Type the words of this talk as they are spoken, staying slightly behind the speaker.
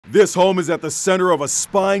This home is at the center of a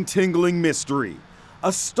spine-tingling mystery.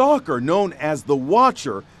 A stalker known as the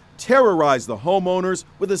Watcher terrorized the homeowners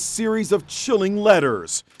with a series of chilling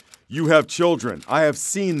letters. "You have children. I have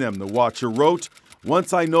seen them," the Watcher wrote.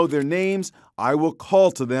 "Once I know their names, I will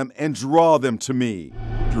call to them and draw them to me."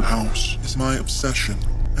 Your house is my obsession,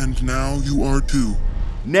 and now you are too.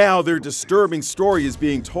 Now their disturbing story is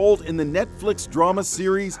being told in the Netflix drama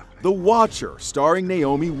series The Watcher, starring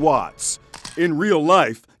Naomi Watts. In real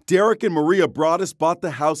life, Derek and Maria Broaddus bought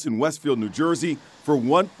the house in Westfield, New Jersey for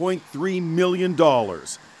 $1.3 million.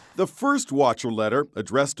 The first Watcher letter,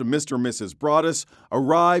 addressed to Mr. and Mrs. Broaddus,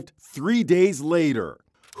 arrived 3 days later.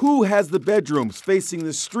 "Who has the bedrooms facing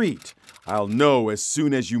the street? I'll know as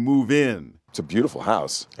soon as you move in." It's a beautiful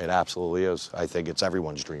house. It absolutely is. I think it's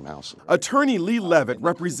everyone's dream house. Attorney Lee Levitt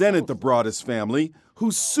represented the Broaddus family,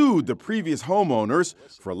 who sued the previous homeowners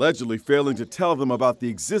for allegedly failing to tell them about the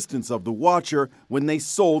existence of the Watcher when they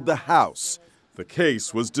sold the house. The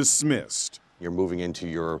case was dismissed. You're moving into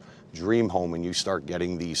your dream home and you start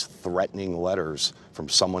getting these threatening letters from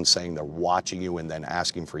someone saying they're watching you and then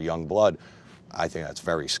asking for young blood. I think that's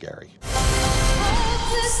very scary.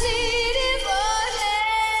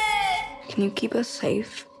 Can you keep us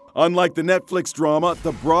safe? Unlike the Netflix drama,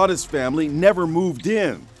 the Broaddus family never moved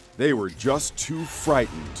in. They were just too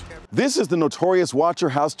frightened. This is the notorious Watcher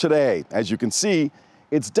house today. As you can see,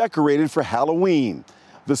 it's decorated for Halloween.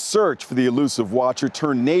 The search for the elusive Watcher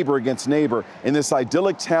turned neighbor against neighbor in this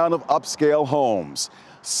idyllic town of upscale homes.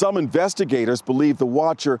 Some investigators believe the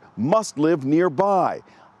Watcher must live nearby.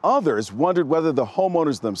 Others wondered whether the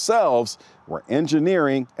homeowners themselves were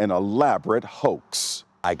engineering an elaborate hoax.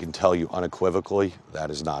 I can tell you unequivocally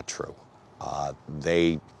that is not true.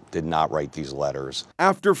 They did not write these letters.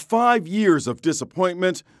 After 5 years of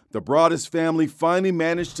disappointment, the Broaddus family finally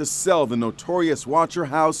managed to sell the notorious Watcher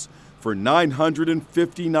house for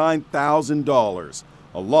 $959,000,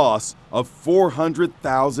 a loss of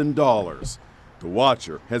 $400,000. The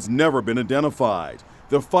Watcher has never been identified.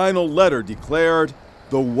 The final letter declared,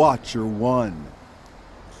 "The Watcher won."